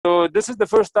this is the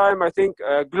first time, I think,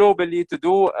 globally to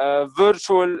do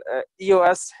virtual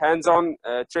EOS hands-on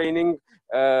training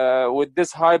with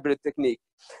this hybrid technique.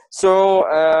 So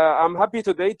I'm happy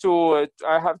today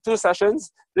I have 2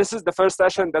 sessions. This is the first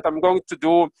session that I'm going to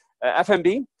do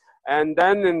FNB. And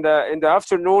then in the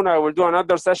afternoon, I will do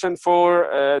another session for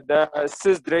the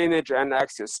sys drainage and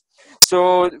access.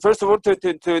 So first of all,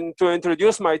 to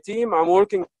introduce my team, I'm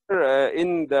working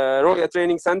in the Roya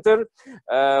Training Center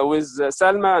with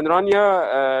Salma and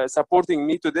Rania supporting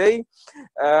me today.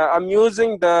 I'm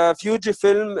using the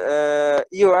Fujifilm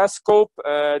EOS scope,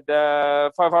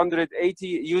 the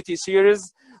 580 UT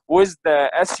series with the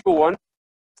SU1.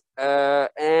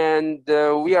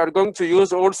 We are going to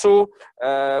use also,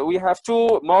 we have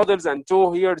 2 models and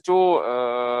 2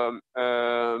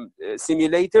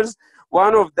 simulators.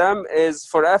 One of them is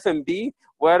for FNB,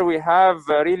 where we have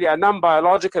really a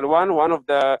non-biological one, one of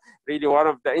the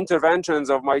interventions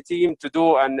of my team to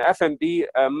do an FNB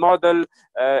model,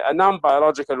 a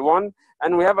non-biological one.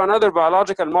 And we have another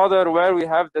biological model where we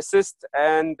have the cyst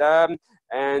and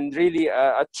really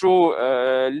a true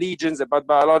lesions, but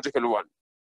biological one.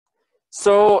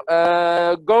 So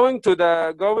going to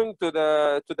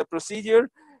the procedure,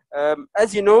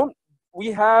 as you know,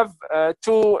 we have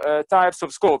 2 types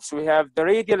of scopes. We have the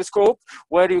radial scope,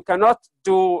 where you cannot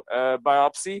do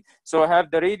biopsy. So I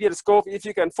have the radial scope. If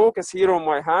you can focus here on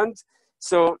my hand.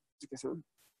 So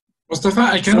Mustafa,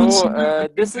 I cannot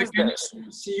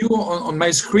see you on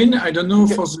my screen. I don't know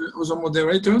for the other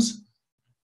moderators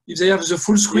if they have the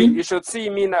full screen. You should see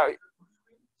me now.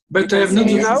 But I have not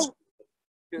the full.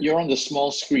 You're on the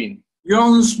small screen. You're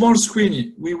on the small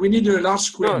screen. We need a large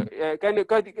screen. No,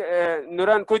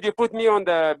 Nuran, could you put me on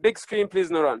the big screen, please,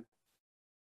 Nuran?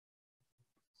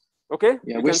 Okay.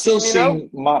 Yeah, we're still seeing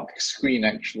Mark's screen,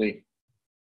 actually.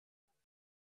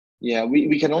 Yeah,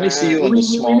 we can only see you on the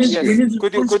small screen.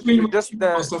 Could you just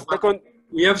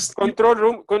we have control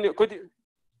room?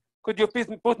 Could you please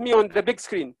put me on the big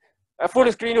screen, a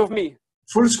full screen of me?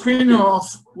 Full screen of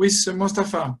with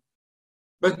Mustafa.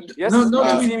 But yes,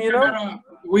 no, see me now?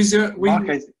 Mark,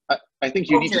 I think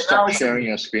you need to stop sharing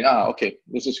your screen. Okay,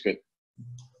 this is good.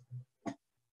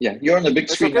 Yeah, you're on the big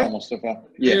screen now, Mustafa.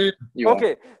 Yeah,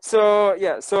 okay. So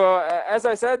as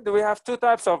I said, we have 2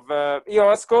 types of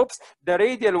EOS scopes. The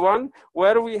radial one,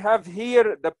 where we have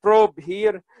here the probe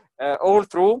here all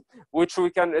through, which we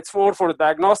can, it's more for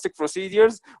diagnostic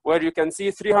procedures, where you can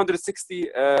see 360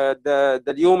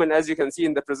 the lumen, as you can see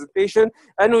in the presentation.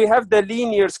 And we have the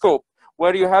linear scope,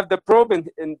 where you have the probe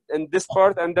in this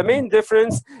part, and the main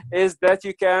difference is that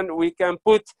we can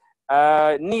put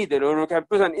a needle, or we can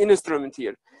put an instrument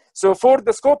here. So for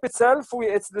the scope itself,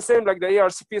 it's the same like the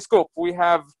ARCP scope. We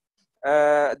have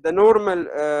the normal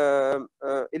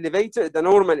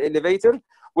elevator,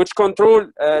 which control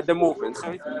the movement.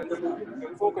 So if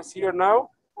you focus here now,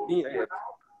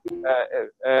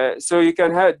 so you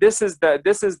can have this is the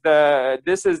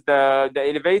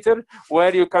elevator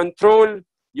where you control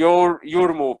your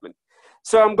movement.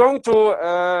 So I'm going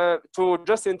to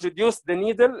just introduce the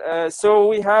needle. So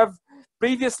we have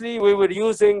previously we were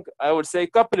using, I would say a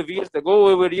couple of years ago,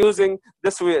 we were using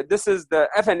this is the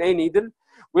FNA needle.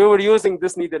 We were using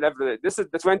this needle every day. This is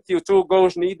the 22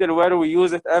 gauge needle where we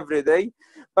use it every day.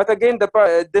 But again,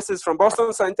 this is from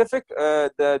Boston Scientific,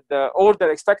 the older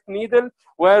extract needle,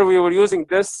 where we were using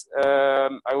this,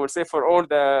 I would say, for all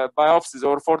the biopsies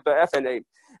or for the FNA.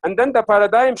 And then the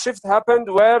paradigm shift happened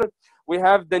where we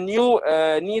have the new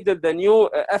needle, the new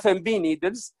FNB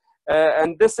needles,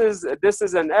 and this is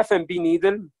an FNB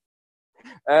needle.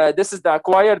 This is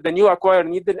the new acquired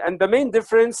needle, and the main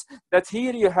difference that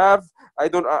here you have,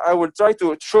 I will try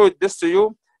to show this to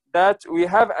you, that we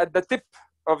have at the tip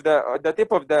of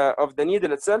the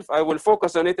needle itself. I will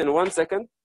focus on it in 1 second.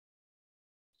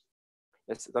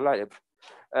 Yes, the live.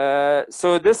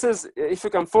 So this is, if you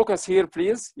can focus here,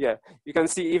 please. Yeah, you can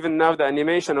see even now the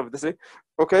animation of this.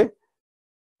 Okay,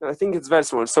 I think it's very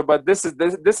small. So, but this is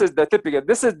the typical.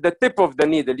 This is the tip of the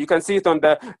needle. You can see it on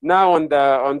the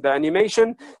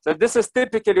animation. So this is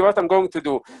typically what I'm going to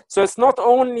do. So it's not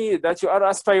only that you are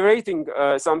aspirating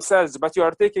some cells, but you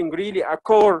are taking really a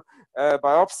core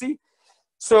biopsy.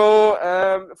 So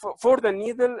for the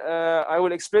needle, I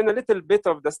will explain a little bit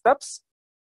of the steps.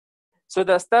 So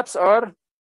the steps are,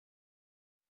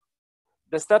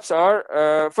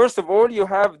 first of all, you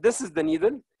have, this is the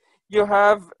needle. You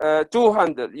have 2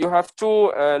 handles, you have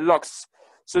 2 locks.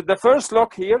 So the first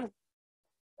lock here,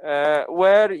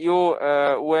 where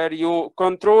you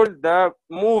control the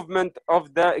movement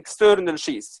of the external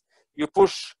sheath. You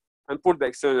push and pull the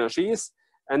external sheath,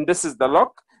 and this is the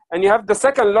lock. And you have the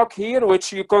second lock here,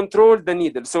 which you control the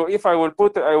needle. So if I will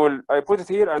put, I put it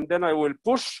here, and then I will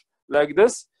push like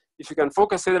this. If you can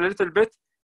focus it a little bit.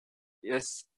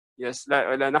 Yes, yes,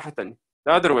 the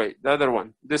other way, the other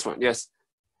one, this one, yes.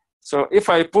 So if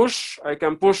I push, I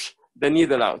can push the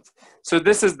needle out. So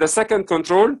this is the second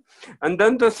control. And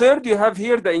then the third, you have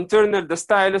here the internal, the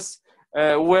stylus,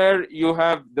 where you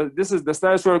have, this is the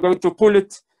stylus, we're going to pull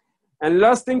it. And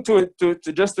last thing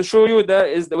just to show you that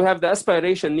is that we have the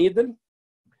aspiration needle.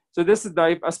 So this is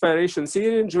the aspiration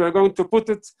syringe. We're going to put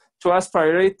it to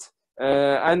aspirate,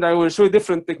 and I will show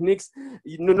different techniques.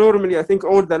 Normally, I think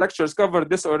all the lectures cover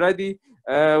this already.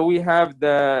 We have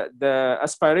the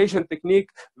aspiration technique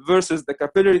versus the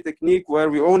capillary technique, where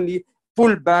we only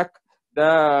pull back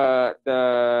the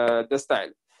style.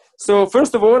 So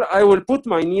first of all, I will put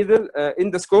my needle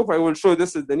in the scope. I will show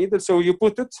this is the needle. So you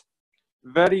put it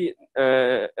very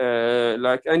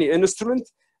like any instrument.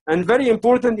 And very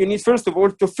important, you need first of all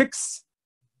to fix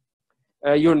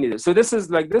your needle. So this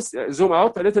is like this. Zoom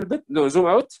out a little bit. No, zoom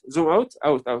out,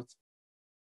 out.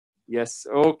 Yes,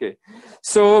 okay.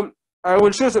 So I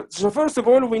will show. So first of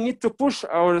all, we need to push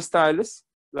our stylus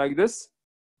like this.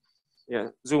 Yeah,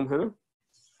 zoom here.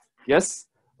 Yes,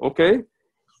 okay.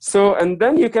 So and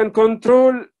then you can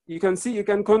control. You can see you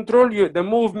can control the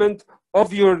movement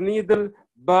of your needle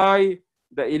by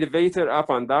the elevator up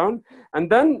and down. And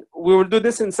then we will do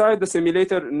this inside the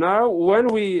simulator. Now, when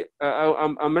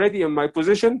I'm ready in my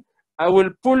position, I will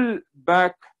pull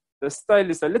back the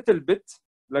stylus a little bit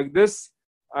like this.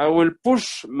 I will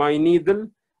push my needle,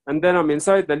 and then I'm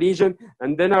inside the lesion,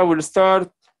 and then I will start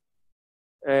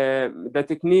the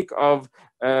technique of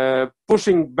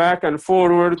pushing back and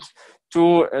forward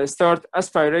to start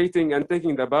aspirating and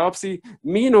taking the biopsy.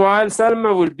 Meanwhile,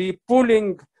 Salma will be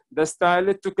pulling the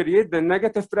stylus to create the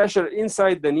negative pressure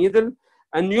inside the needle.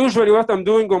 And usually what I'm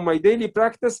doing on my daily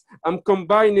practice, I'm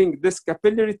combining this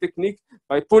capillary technique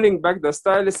by pulling back the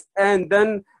stylus, and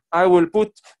then I will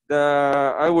put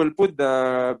the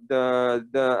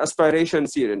aspiration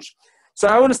syringe. So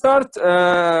I will start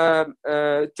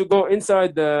to go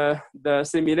inside the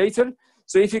simulator.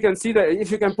 So if you can see if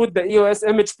you can put the EUS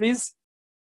image, please.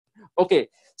 Okay.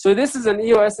 So this is an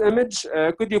EUS image.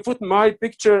 Could you put my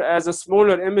picture as a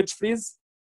smaller image, please?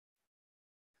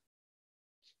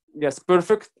 Yes,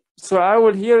 perfect. So I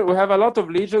will here, we have a lot of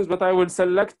lesions, but I will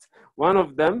select one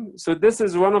of them. So this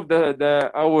is one of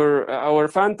our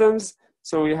phantoms.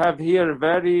 So we have here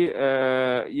very,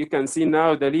 you can see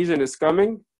now the lesion is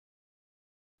coming.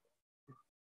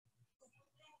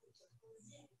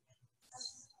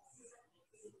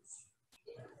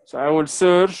 So I will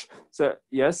search. So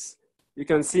yes. You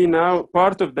can see now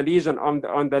part of the lesion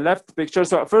on the left picture.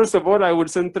 So first of all, I will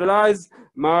centralize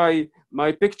my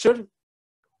picture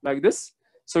like this.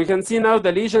 So you can see now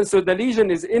the lesion. So the lesion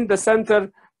is in the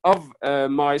center of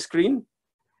my screen.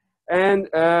 And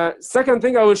second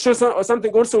thing, I will show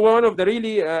something also. One of the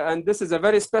really, and this is a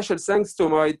very special thanks to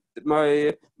my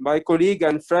colleague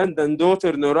and friend and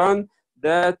daughter Nuran,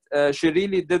 that she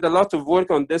really did a lot of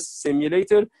work on this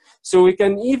simulator. So we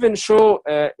can even show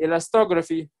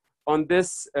elastography on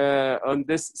this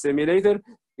simulator.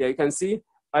 Yeah, you can see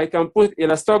I can put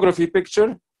elastography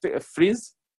picture,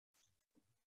 freeze.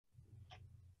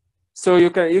 So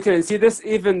you can see this.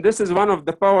 Even this is one of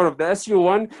the power of the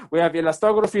SU1. We have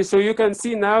elastography, so you can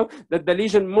see now that the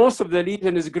lesion, most of the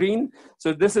lesion is green.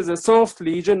 So this is a soft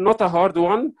lesion, not a hard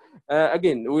one.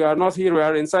 Again, we are not here; we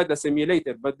are inside the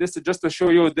simulator. But this is just to show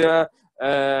you the.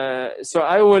 So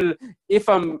I will, if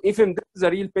this is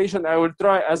a real patient, I will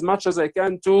try as much as I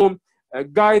can to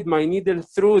guide my needle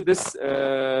through this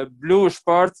bluish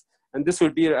part, and this will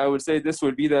be, I will say, this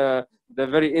will be the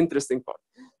very interesting part.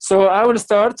 So I will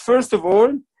start, first of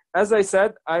all, as I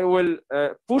said, I will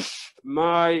push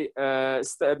my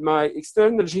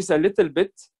external sheath a little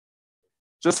bit,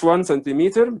 just 1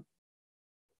 centimeter.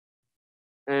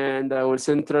 And I will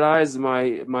centralize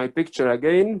my picture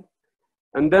again.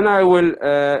 And then I will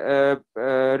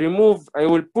I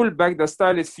will pull back the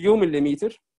stylus few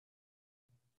millimeters.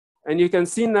 And you can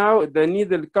see now the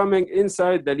needle coming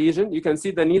inside the lesion. You can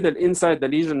see the needle inside the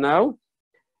lesion now.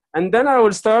 And then I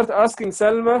will start asking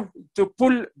Salma to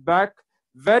pull back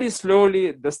very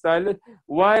slowly the stylus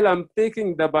while I'm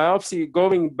taking the biopsy,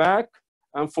 going back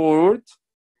and forward.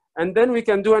 And then we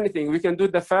can do anything. We can do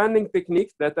the fanning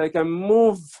technique that I can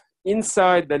move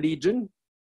inside the lesion,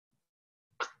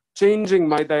 changing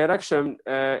my direction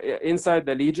inside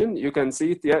the lesion. You can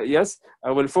see it. Yeah, yes,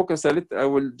 I will focus a little. I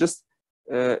will just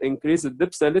increase the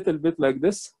dips a little bit like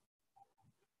this.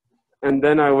 And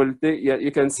then I will take, yeah, you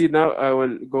can see now I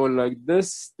will go like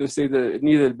this to see the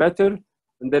needle better.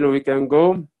 And then we can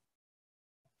go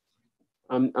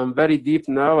I'm very deep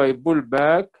now. I pull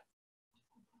back.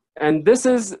 And this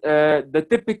is the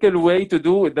typical way to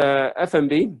do the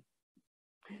FNB.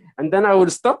 And then I will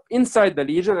stop inside the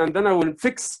lesion, and then I will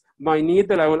fix my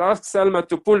needle. I will ask Salma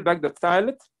to pull back the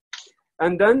stylet,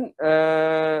 and then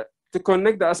to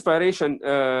connect the aspiration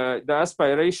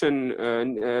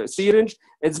syringe.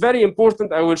 It's very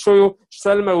important. I will show you,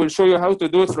 Salma will show you how to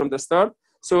do it from the start.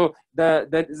 So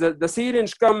the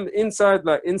syringe comes inside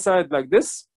like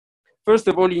this. First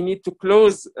of all, you need to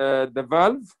close the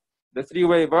valve, the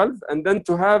three-way valve, and then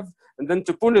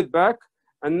to pull it back.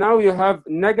 And now you have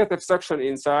negative suction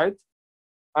inside.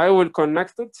 I will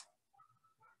connect it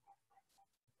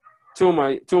to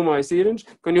my syringe.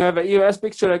 Can you have an EUS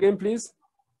picture again, please?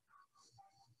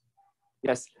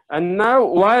 Yes. And now,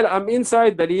 while I'm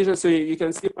inside the lesion, so you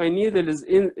can see my needle is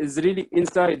really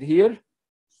inside here.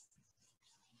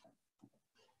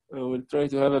 I will try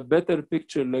to have a better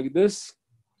picture like this.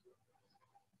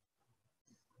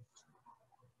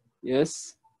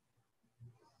 Yes.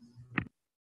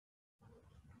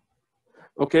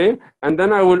 Okay, and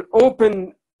then I will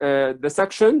open the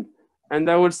suction, and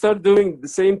I will start doing the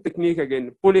same technique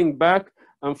again, pulling back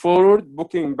and forward,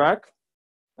 booking back,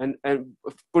 and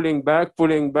pulling back,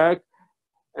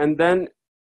 and then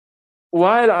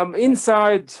while I'm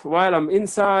inside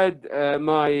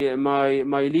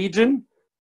my lesion,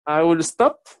 I will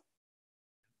stop.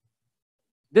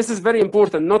 This is very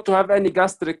important, not to have any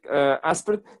gastric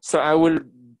aspirate. So I will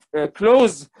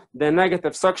close the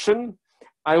negative suction.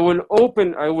 I will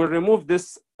remove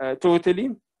this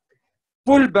totally,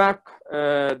 pull back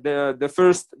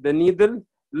the needle,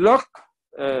 lock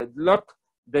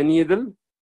the needle,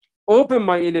 open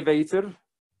my elevator,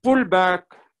 pull back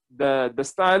the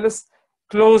stylus,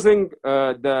 closing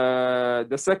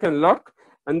the second lock,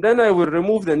 and then I will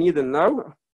remove the needle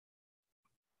now.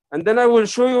 And then I will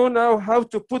show you now how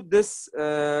to put this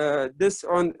on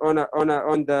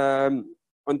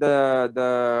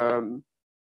the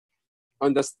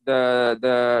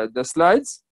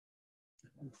slides.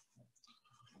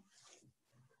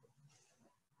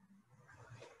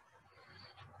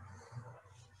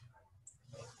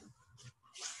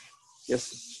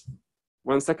 Yes.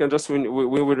 1 second, just we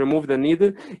will remove the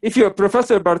needle. If you're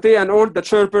Professor Barté and all the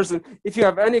chairperson, if you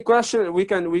have any question,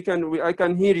 I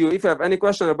can hear you. If you have any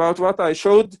question about what I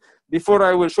showed before,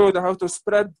 I will show you how to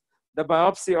spread the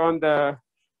biopsy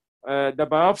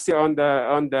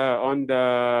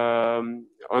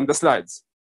on the slides.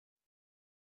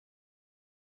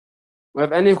 We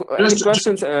have any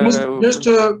questions? Just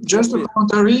a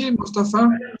commentary, Mustafa.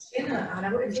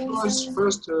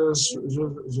 First,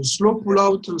 the slow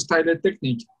pull-out stylet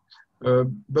technique,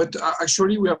 but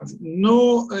actually we have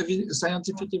no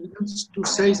scientific evidence to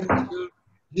say that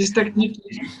this technique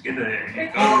is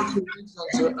more correct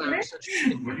than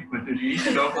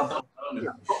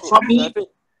for me,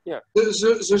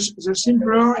 the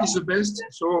simpler is the best.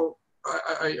 So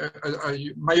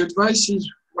my advice is,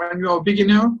 when you are a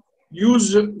beginner,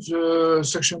 use the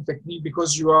suction technique,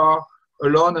 because you are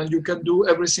alone and you can do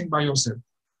everything by yourself.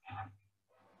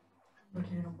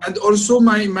 And also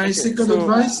my second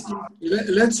advice,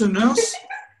 let the nurse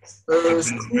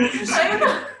screw this,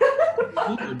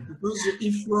 because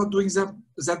if you are doing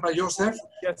that by yourself,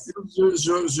 yes,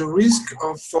 the risk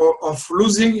of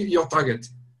losing your target.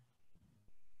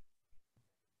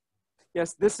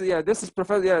 Yes, this is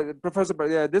Professor.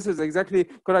 Yeah, this is exactly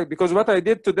correct, because what I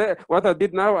did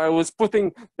now, I was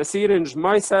putting the syringe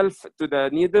myself to the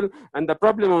needle, and the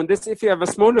problem on this, if you have a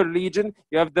smaller lesion,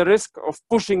 you have the risk of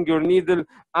pushing your needle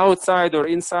outside or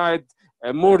inside,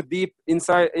 more deep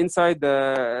inside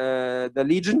the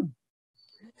lesion.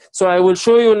 So I will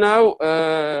show you now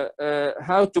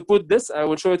how to put this. I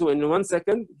will show it in 1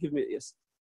 second. Give me yes.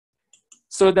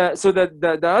 So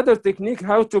the other technique,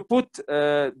 how to put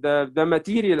the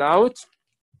material out,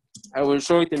 I will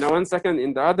show it in 1 second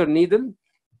in the other needle.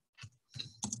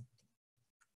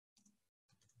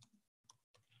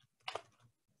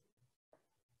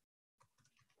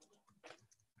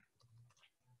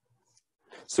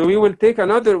 So we will take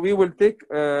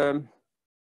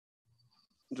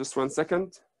just 1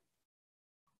 second.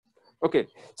 Okay,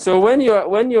 so when you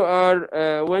are,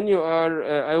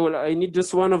 I need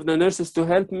just one of the nurses to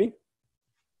help me.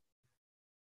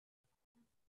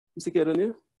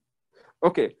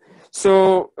 Okay,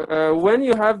 so when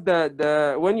you have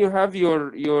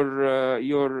your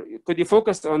could you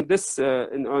focus on this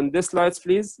on this slides,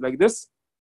 please, like this.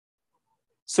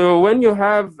 So when you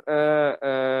have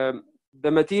the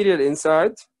material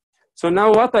inside, so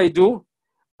now what I do,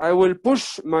 I will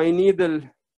push my needle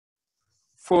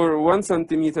for 1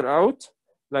 centimeter out,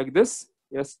 like this.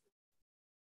 Yes.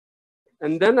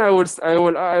 and then I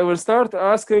will start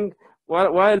asking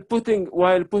while putting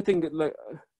like,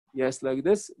 yes, like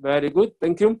this. Very good,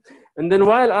 thank you. And then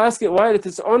while it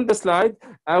is on the slide,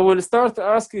 I will start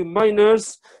asking my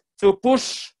nurse to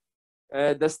push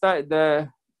to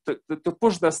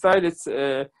push the stylus,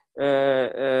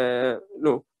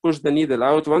 no, push the needle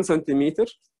out 1 centimeter,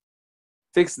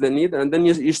 fix the needle, and then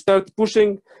you start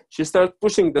pushing. She starts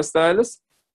pushing the stylus.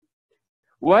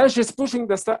 While she's pushing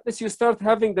the stylus, you start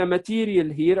having the material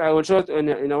here. I will show it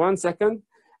in 1 second.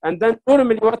 And then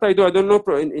normally what I do, I don't know,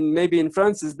 maybe in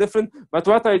France is different, but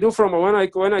what I do from when I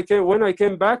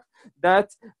came back,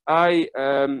 that I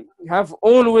have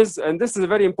always, and this is a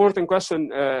very important question,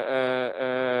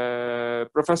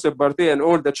 Professor Barté and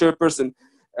all the chairperson.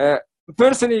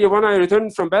 Personally, when I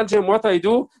return from Belgium, what I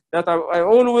do, that I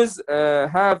always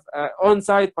have an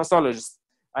on-site pathologist.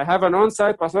 I have an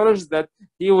on-site pathologist that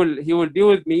he will be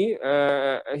with me.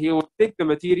 He will take the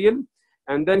material,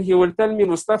 and then he will tell me,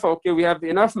 Mustafa, okay, we have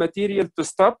enough material to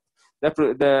stop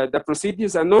the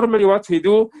procedures. And normally what he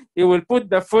do, he will put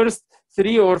the first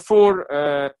three or four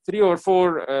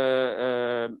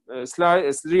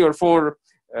slides,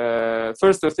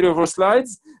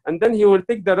 and then he will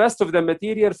take the rest of the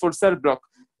material for cell block.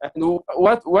 And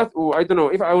what I don't know,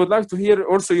 if I would like to hear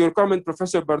also your comment,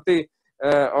 Professor Barté,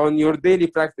 on your daily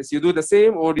practice. You do the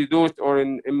same, or you do it, or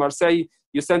in Marseille,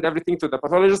 you send everything to the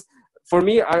pathologist. For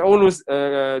me, I always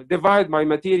divide my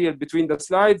material between the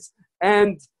slides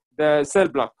and the cell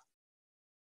block.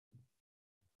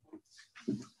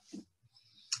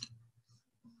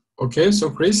 Okay, so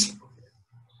Chris?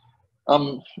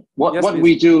 What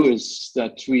we do is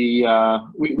that we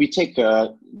take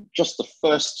just the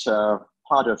first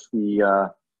part of the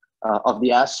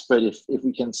aspirate, if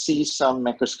we can see some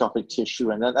macroscopic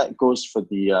tissue, and then that goes for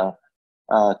the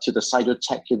to the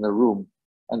cytotech in the room,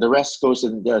 and the rest goes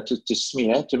in there to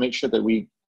smear to make sure that we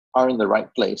are in the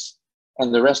right place,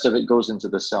 and the rest of it goes into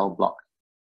the cell block.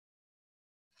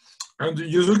 And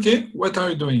Yuzuki, what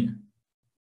are you doing?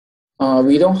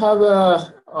 We don't have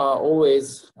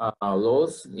always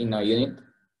rows in a unit,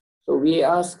 so we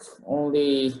ask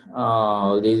only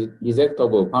the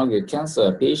resectable pancreatic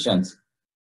cancer patients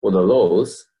for the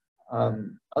rows.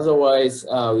 Otherwise,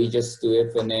 we just do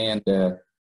FNA, and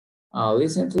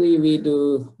recently we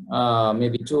do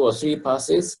maybe 2 or 3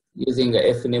 passes using the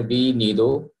FNB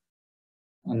needle,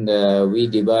 and we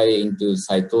divide it into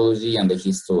cytology and the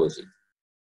histology.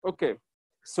 Okay,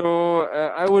 so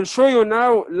I will show you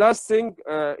now last thing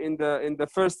in the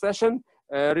first session,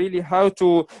 really how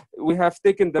to, we have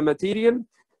taken the material.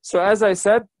 So as I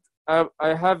said,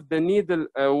 I have the needle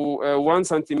 1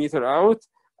 centimeter out.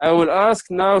 I will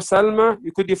ask now Salma,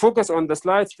 could you focus on the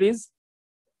slides, please?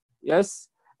 Yes.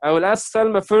 I will ask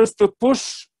Salma first to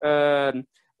push the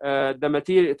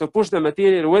material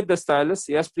with the stylus.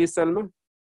 Yes, please, Salma.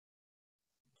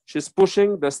 She's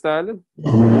pushing the stylus.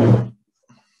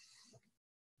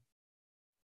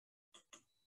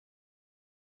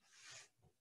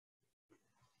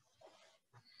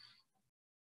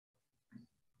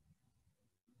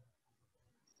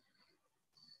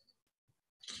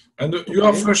 And you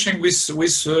are flushing with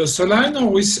saline or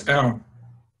with air?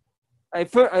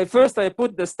 First I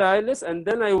put the stylus, and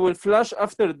then I will flush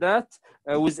after that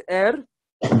with air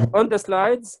on the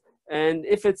slides. And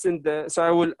if it's in the, so I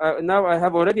will, now I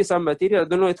have already some material. I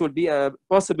don't know, it will be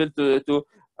possible to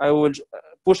I will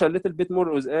push a little bit more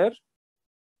with air.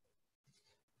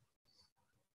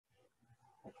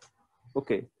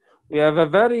 Okay. We have a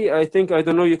very, I think, I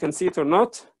don't know you can see it or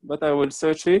not, but I will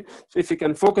search it. So if you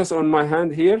can focus on my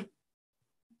hand here.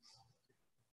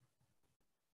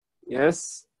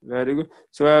 Yes, very good.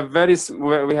 So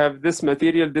we have this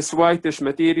material, this whitish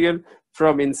material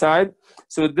from inside.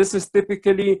 So this is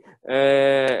typically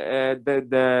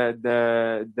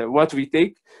what we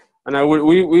take. And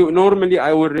normally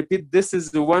I will repeat this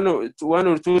is one or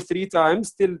two, 3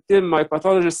 times till my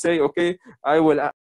pathologist say, okay, I will